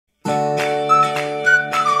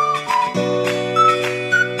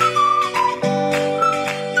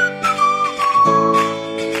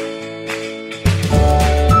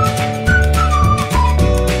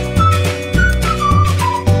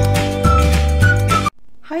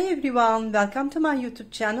everyone, welcome to my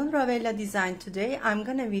YouTube channel Ravella Design. Today I'm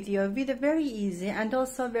gonna video with a very easy and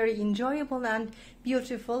also very enjoyable and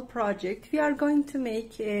beautiful project. We are going to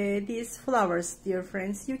make these flowers, dear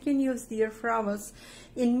friends. You can use their flowers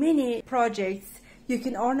in many projects. You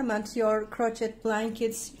can ornament your crochet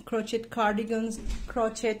blankets, crochet cardigans,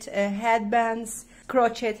 crochet headbands,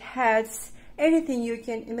 crochet hats, anything you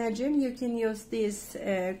can imagine. You can use these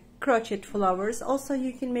crochet flowers. Also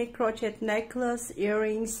you can make crochet necklace,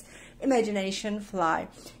 earrings, imagination fly.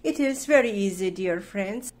 It is very easy, dear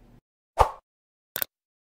friends.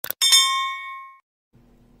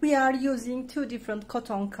 We are using two different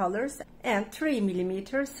cotton colors and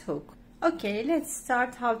 3mm hook. Okay, let's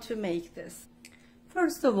start how to make this.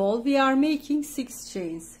 First of all, we are making 6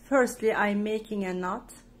 chains. Firstly, I'm making a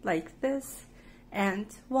knot like this, and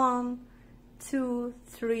 1, 2,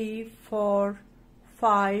 3, 4,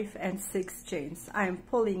 5 and 6 chains. I am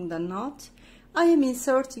pulling the knot. I am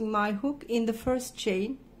inserting my hook in the first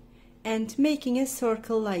chain and making a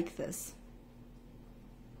circle like this.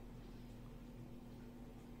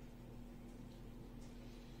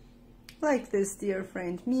 Like this, dear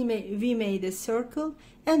friend. We made a circle,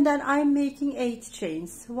 and then I'm making 8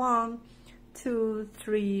 chains. 1, 2,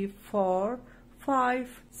 3, 4,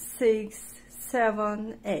 5, 6,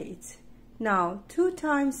 7, 8. Now 2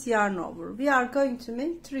 times yarn over. We are going to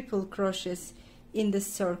make triple crochets in the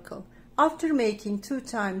circle. After making 2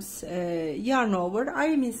 times yarn over, I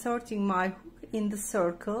am inserting my hook in the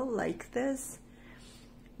circle like this.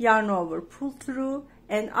 Yarn over, pull through,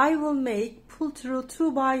 and I will make pull through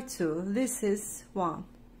 2 by 2. This is 1.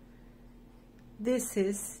 This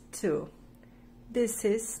is 2. This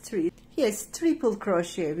is 3. Yes, triple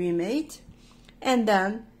crochet we made, and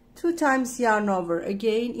then 2 times yarn over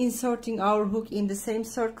again, inserting our hook in the same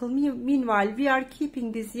circle. Meanwhile, we are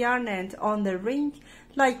keeping this yarn end on the ring.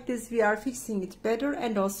 Like this, we are fixing it better,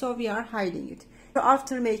 and also we are hiding it. So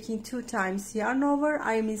after making 2 times yarn over,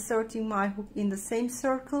 I am inserting my hook in the same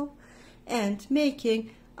circle and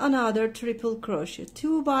making another triple crochet.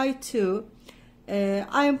 2 by 2.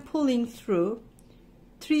 I am pulling through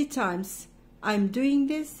 3 times. I'm doing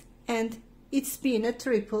this, and it's been a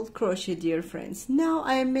triple crochet, dear friends. Now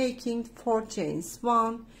I am making 4 chains.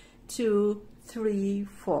 1, 2, 3,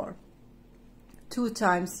 4. 2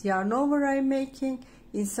 times yarn over I'm making,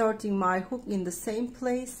 inserting my hook in the same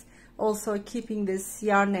place, also keeping this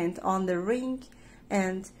yarn end on the ring,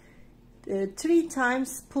 and 3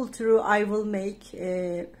 times pull through I will make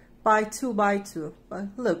by 2 by 2.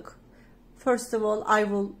 Look, first of all I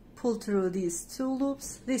will pull through these 2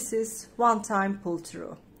 loops. This is 1 time pull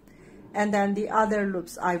through. And then the other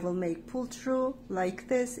loops I will make pull through like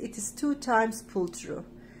this. It is 2 times pull through,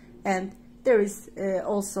 and there is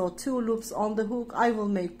also 2 loops on the hook. I will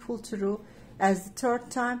make pull through as the 3rd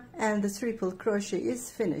time, and the triple crochet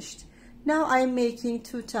is finished. Now I am making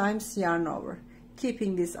 2 times yarn over,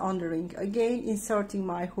 keeping this on the ring again, inserting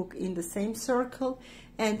my hook in the same circle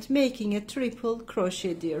and making a triple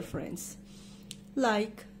crochet, dear friends,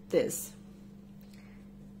 like this.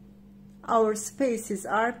 Our spaces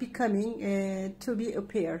are becoming to be a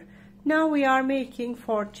pair. Now we are making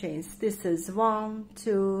 4 chains. This is 1,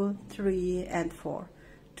 2, 3 and 4.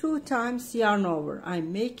 2 times yarn over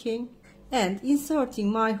I'm making and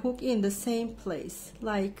inserting my hook in the same place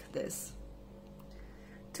like this.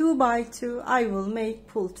 2 by 2 I will make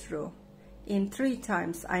pull through. In 3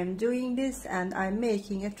 times I'm doing this, and I'm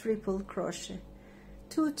making a triple crochet.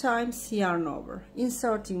 2 times yarn over,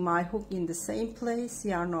 inserting my hook in the same place,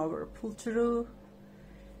 yarn over, pull through.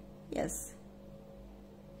 Yes,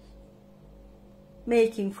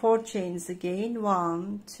 making 4 chains again.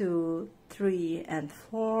 1, 2, 3 and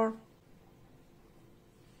 4.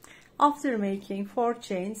 After making 4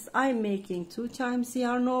 chains, I'm making 2 times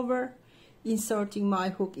yarn over, inserting my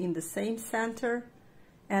hook in the same center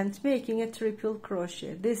and making a triple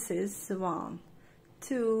crochet. This is 1,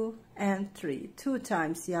 2 and 3. 2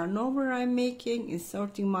 times yarn over I'm making,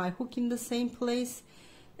 inserting my hook in the same place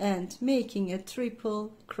and making a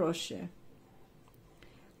triple crochet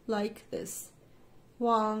like this.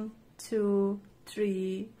 1, 2,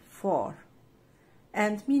 3, 4.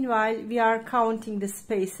 And meanwhile we are counting the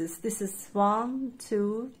spaces. This is 1,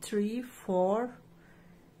 2, 3, 4.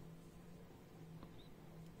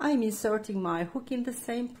 I'm inserting my hook in the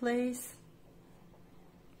same place,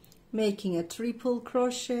 making a triple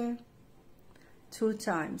crochet. 2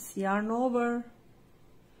 times yarn over,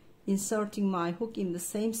 inserting my hook in the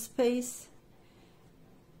same space,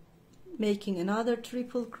 making another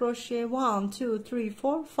triple crochet. 1, 2, 3,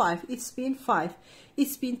 4, 5. It's been 5.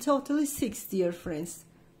 It's been totally 6, dear friends.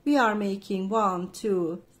 We are making 1,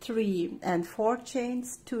 2, 3 and 4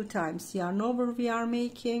 chains, 2 times yarn over we are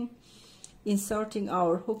making, inserting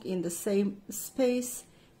our hook in the same space,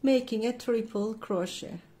 making a triple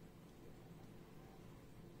crochet,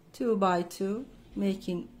 2 by 2,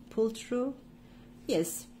 making pull through.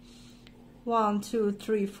 Yes, 1 2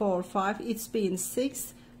 3 4 5, it's been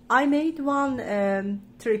 6. I made one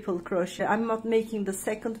triple crochet. I'm not making the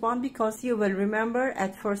second one because you will remember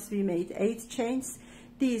at first we made 8 chains.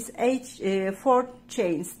 These 4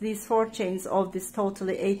 chains of this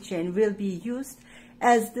totally 8 chain will be used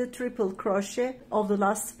as the triple crochet of the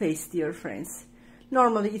last space, dear friends.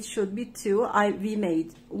 Normally it should be 2. We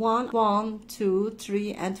made 1 2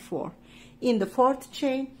 3 and 4. In the fourth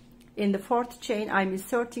chain I'm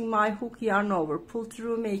inserting my hook, yarn over, pull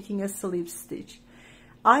through, making a slip stitch.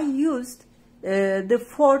 I used the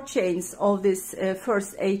 4 chains of this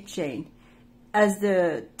first 8 chain as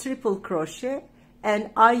the triple crochet,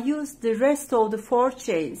 and I used the rest of the 4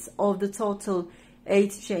 chains of the total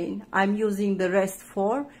 8 chain. I'm using the rest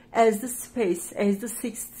 4 as the space, as the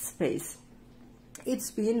 6th space.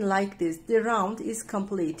 It's been like this. The round is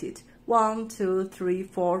completed. 1 2 3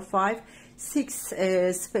 4 5 6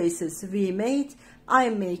 spaces we made.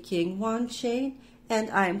 I'm making 1 chain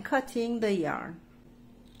and I'm cutting the yarn.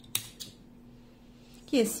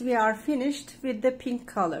 Yes, we are finished with the pink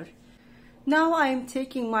color. Now I am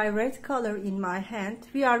taking my red color in my hand.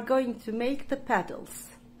 We are going to make the petals.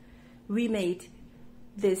 We made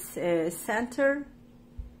this center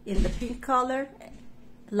in the pink color,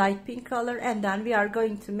 light pink color, and then we are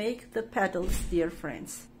going to make the petals, dear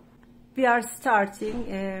friends. We are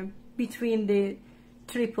starting between the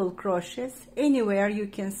triple crochets. Anywhere you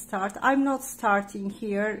can start. I'm not starting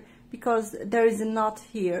here because there is a knot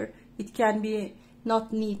here. It can be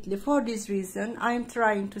not neatly. For this reason I am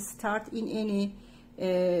trying to start in any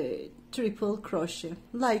triple crochet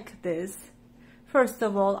like this. First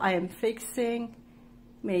of all I am fixing,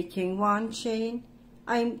 making 1 chain.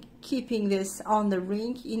 I'm keeping this on the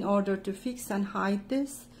ring in order to fix and hide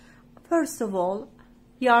this. First of all,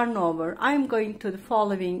 yarn over. I'm going to the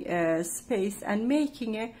following space and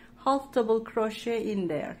making a half double crochet in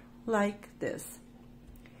there like this.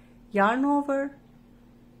 Yarn over.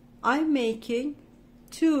 I'm making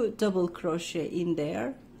 2 double crochet in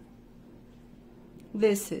there.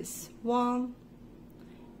 This is 1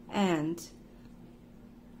 and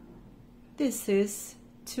this is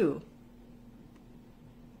 2.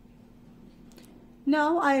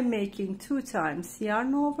 Now I am making 2 times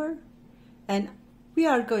yarn over and we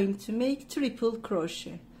are going to make triple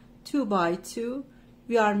crochet. 2 by 2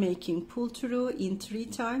 we are making pull through in 3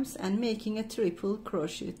 times and making a triple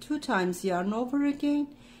crochet. 2 times yarn over again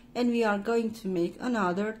and we are going to make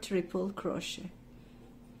another triple crochet.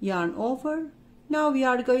 Yarn over. Now we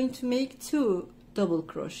are going to make 2 double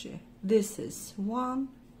crochet. This is 1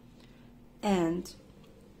 and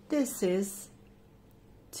this is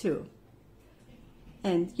 2.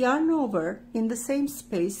 And yarn over. In the same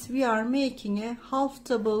space we are making a half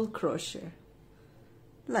double crochet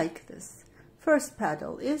like this. First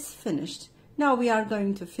petal is finished. Now we are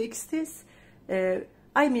going to fix this.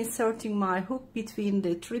 I'm inserting my hook between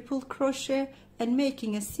the triple crochet and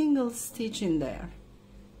making a single stitch in there.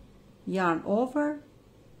 Yarn over,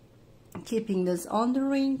 keeping this on the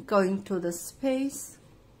ring, going to the space,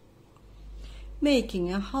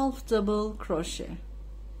 making a half double crochet.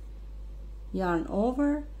 Yarn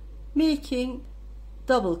over, making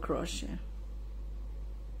double crochet.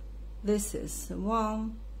 This is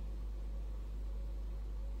 1,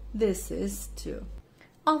 this is 2.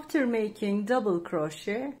 After making double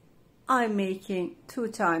crochet, I'm making 2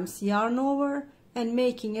 times yarn over and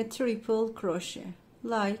making a triple crochet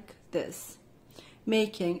like this.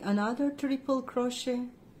 Making another triple crochet,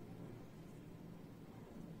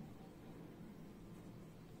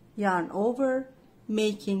 yarn over,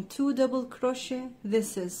 making 2 double crochet.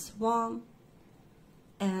 This is 1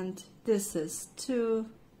 and this is 2.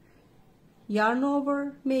 Yarn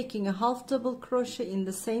over, making a half double crochet in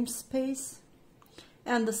the same space.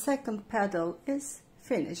 And the second petal is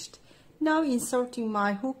finished. Now inserting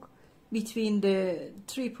my hook between the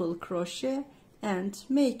triple crochet and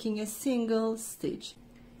making a single stitch.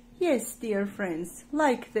 Yes, dear friends,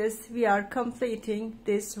 like this we are completing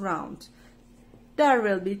this round. There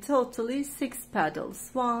will be totally 6 petals.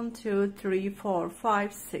 1 2 3 4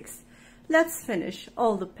 5 6. Let's finish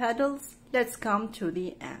all the petals. Let's come to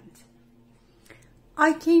the end.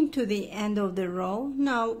 I came to the end of the row.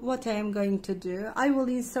 Now what I am going to do, I will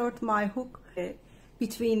insert my hook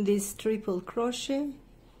between this triple crochet,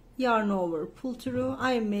 yarn over, pull through.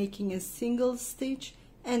 I am making a single stitch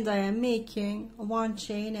and I am making 1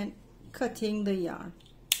 chain and cutting the yarn.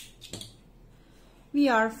 we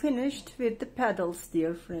are finished with the petals,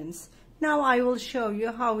 dear friends. Now I will show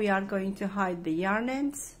you how we are going to hide the yarn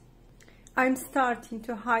ends. I'm starting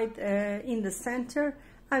to hide in the center.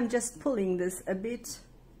 I'm just pulling this a bit.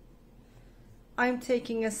 I'm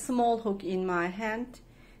taking a small hook in my hand.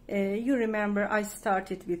 You remember I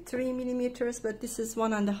started with 3 millimeters, but this is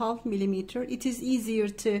 1.5 millimeter. It is easier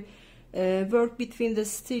to work between the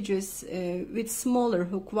stitches with smaller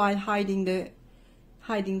hook while hiding the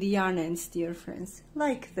yarn ends, dear friends,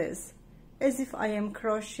 like this, as if I am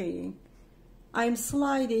crocheting. I'm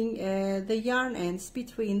sliding the yarn ends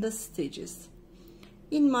between the stitches.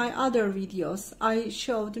 In my other videos I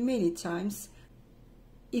showed many times.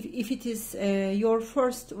 If it is your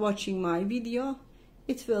first watching my video,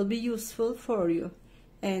 it will be useful for you.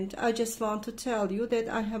 And I just want to tell you that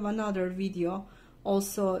I have another video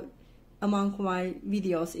also among my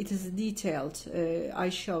videos. It is detailed. I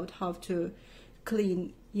showed how to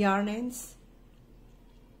clean yarn ends.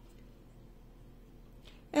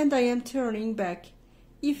 And I am turning back.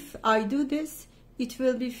 If I do this, it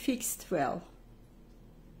will be fixed well.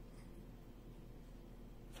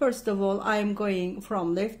 First of all, I am going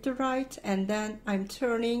from left to right, and then I'm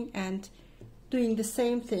turning and doing the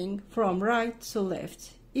same thing from right to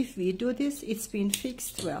left. If we do this, it's been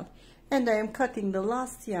fixed well. And I am cutting the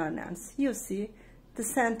last yarn ends. You see, the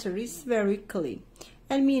center is very clean.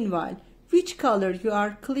 And meanwhile, which color you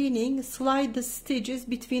are cleaning, slide the stitches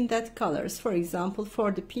between that colors. For example, for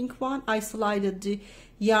the pink one, I slided the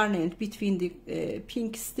yarn end between the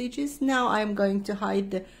pink stitches. Now I'm going to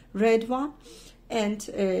hide the red one, and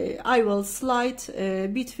I will slide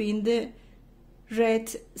between the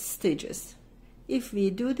red stitches. If we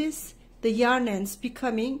do this, the yarn ends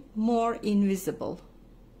becoming more invisible.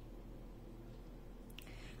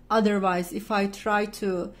 Otherwise, if I try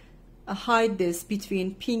to hide this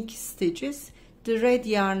between pink stitches, the red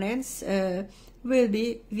yarn ends will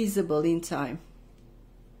be visible in time.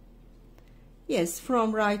 Yes,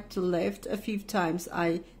 from right to left a few times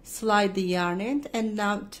I slide the yarn end, and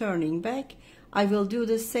now turning back I will do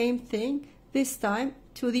the same thing, this time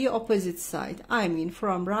to the opposite side. I mean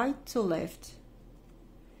from right to left.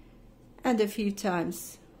 And a few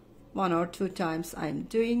times, 1 or 2 times I'm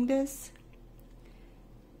doing this.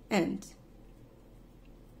 And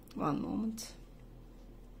one moment.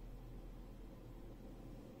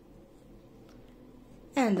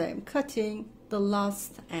 And I'm cutting the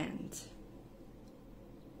last end.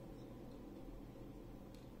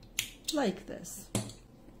 Like this.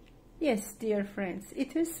 Yes, dear friends,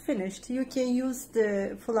 it is finished. You can use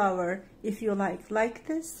the flower if you like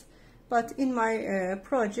this. But in my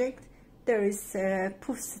project, there is a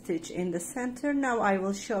puff stitch in the center. Now I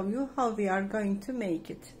will show you how we are going to make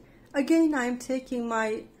it. Again, I am taking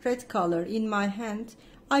my red color in my hand.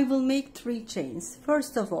 I will make 3 chains.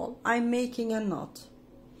 First of all, I'm making a knot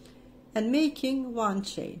and making 1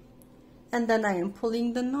 chain. And then I am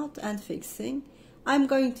pulling the knot and fixing. I'm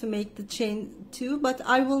going to make the chain 2, but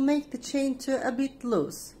I will make the chain 2 a bit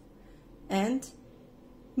loose. And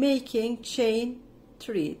making chain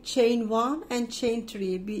 3. Chain 1 and chain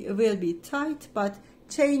 3 will be tight, but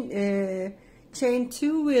chain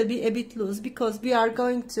 2 will be a bit loose because we are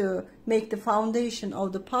going to make the foundation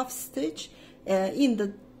of the puff stitch in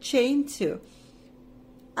the chain 2.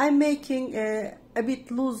 I'm making a bit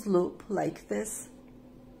loose loop like this.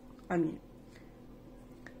 I mean,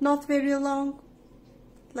 not very long,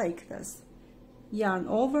 like this. Yarn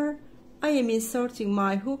over. I am inserting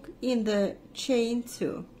my hook in the chain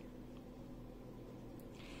 2.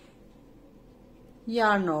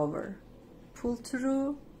 Yarn over. Pull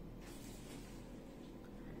through.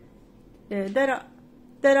 There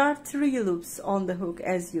are 3 loops on the hook,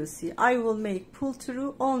 as you see. I will make pull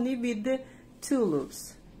through only with the 2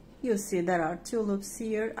 loops. You see there are 2 loops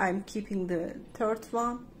here. I'm keeping the 3rd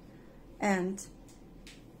one and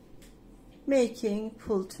making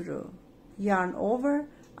pull through. Yarn over.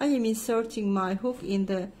 I am inserting my hook in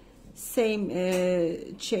the same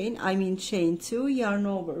chain, I mean chain 2. Yarn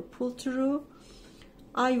over, pull through.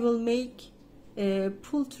 I will make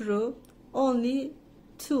pull through only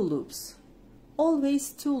 2 loops.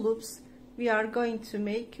 Always 2 loops we are going to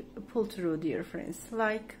make pull through, dear friends,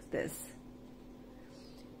 like this.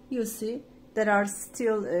 You see there are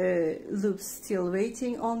still loops still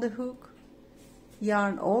waiting on the hook.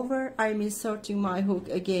 Yarn over. I'm inserting my hook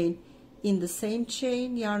again in the same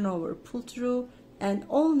chain. Yarn over, pull through, and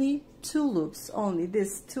only 2 loops, only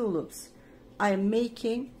these 2 loops I am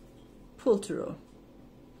making pull through.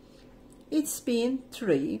 It's been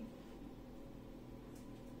 3.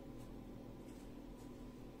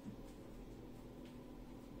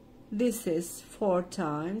 This is 4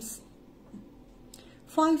 times.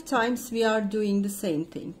 5 times we are doing the same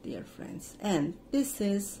thing, dear friends, and this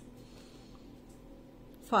is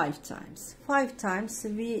 5 times. 5 times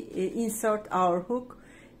we insert our hook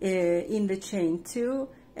in the chain 2,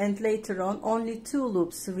 and later on only 2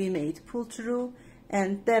 loops we made pull through,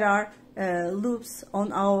 and there are loops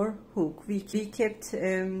on our hook. We kept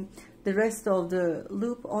the rest of the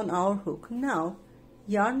loop on our hook. Now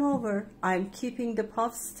yarn over, I'm keeping the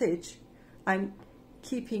puff stitch, I'm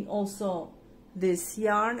keeping also this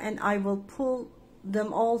yarn, and I will pull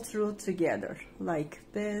them all through together like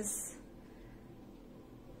this.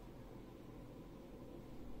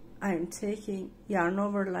 I am taking yarn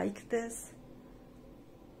over like this,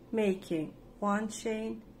 making 1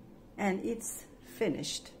 chain, and it's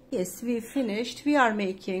finished. Yes, we finished. We are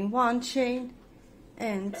making 1 chain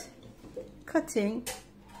and cutting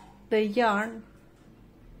the yarn.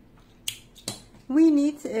 We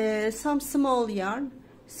need some small yarn.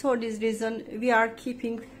 For this reason we are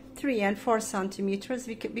keeping 3 and 4 centimeters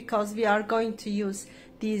because we are going to use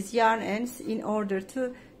these yarn ends in order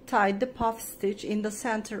to tie the puff stitch in the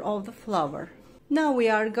center of the flower. Now we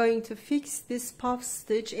are going to fix this puff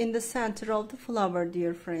stitch in the center of the flower,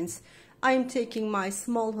 dear friends. I am taking my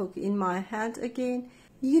small hook in my hand again.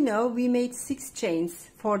 You know, we made 6 chains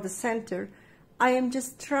for the center. I'm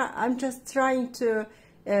just trying to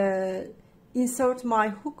insert my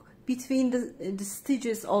hook between the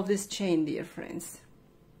stitches of this chain, dear friends,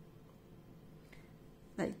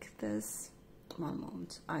 like this. 1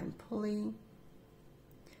 moment, I'm pulling,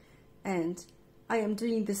 and I am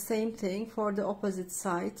doing the same thing for the opposite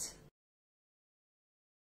side,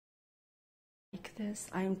 like this.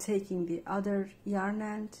 I am taking the other yarn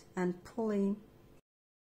end and pulling,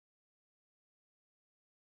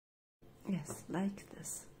 yes, like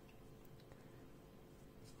this.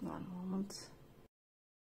 1 moment.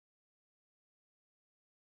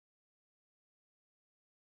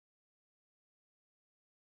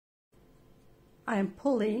 I am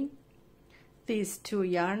pulling these 2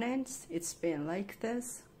 yarn ends. It's been like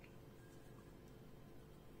this.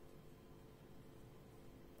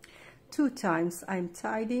 2 times I'm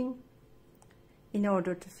tying in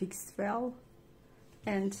order to fix well,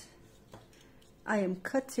 and I am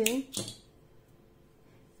cutting,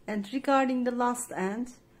 and regarding the last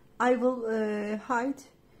end I will hide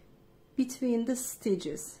between the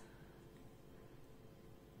stitches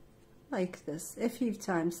like this. A few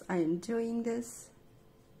times I am doing this.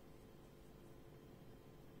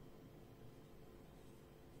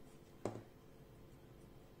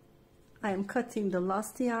 I am cutting the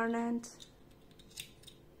last yarn end.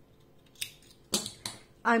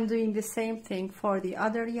 I'm doing the same thing for the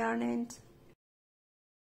other yarn end.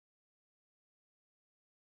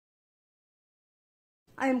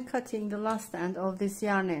 I am cutting the last end of this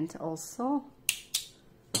yarn end also.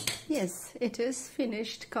 Yes, it is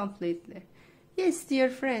finished completely. Yes, dear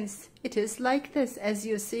friends, it is like this. As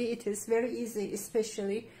you see, it is very easy,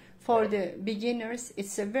 especially for the beginners.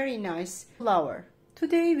 It's a very nice flower.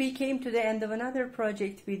 Today we came to the end of another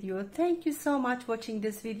project video. Thank you so much for watching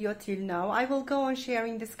this video till now. I will go on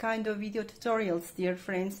sharing this kind of video tutorials, dear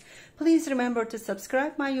friends. Please remember to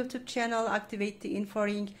subscribe my YouTube channel, activate the info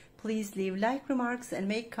ring. Please leave like remarks and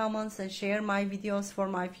make comments and share my videos for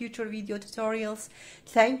my future video tutorials.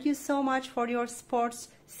 Thank you so much for your support.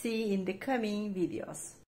 See you in the coming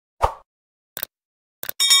videos.